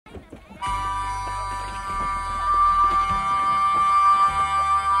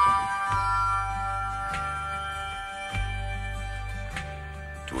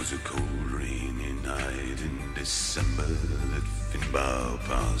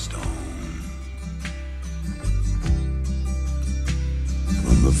passed on.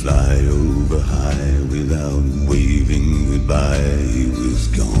 From a flyover high, without waving goodbye, he was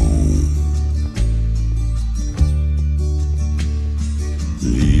gone,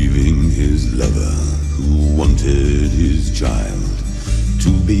 leaving his lover who wanted his child to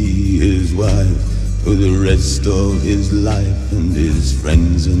be his wife for the rest of his life, and his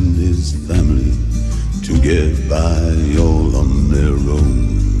friends and his family to get by all on their own.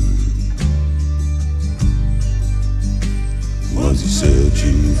 Was he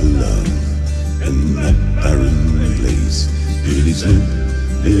searching for love in that barren place? Did he slip?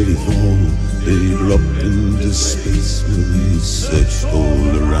 Did he fall? Did he drop into space? Well, he searched all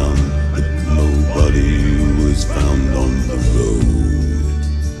around, but nobody was found on the road.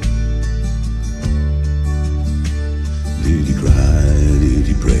 Did he cry? Did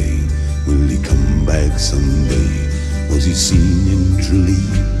he pray? Will he come back someday? Was he seen in Tralee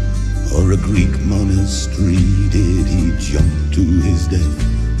or a Greek monastery? Did he jump to his death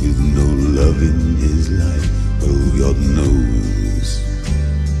with no love in his life? Well, God knows.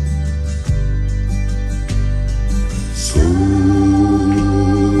 So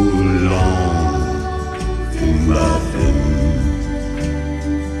long, Finbar Flynn.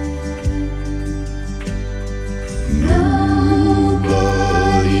 Nobody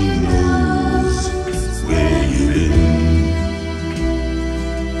knows where you've been.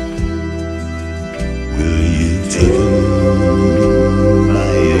 Will you take